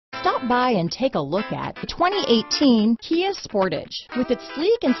Stop by and take a look at the 2018 Kia Sportage. With its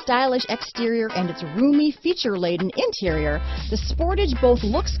sleek and stylish exterior and its roomy, feature-laden interior, the Sportage both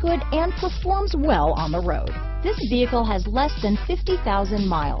looks good and performs well on the road. This vehicle has less than 50,000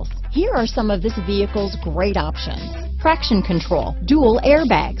 miles. Here are some of this vehicle's great options: traction control, dual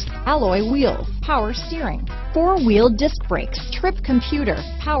airbags, alloy wheels, power steering, four-wheel disc brakes, trip computer,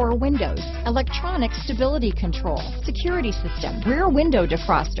 power windows, electronic stability control, security system, rear window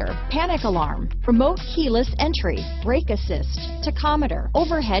defroster, panic alarm, remote keyless entry, brake assist, tachometer,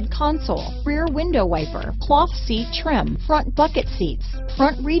 overhead console, rear window wiper, cloth seat trim, front bucket seats,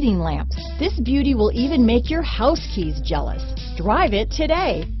 front reading lamps. This beauty will even make your house keys jealous. Drive it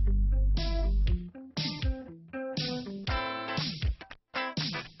today.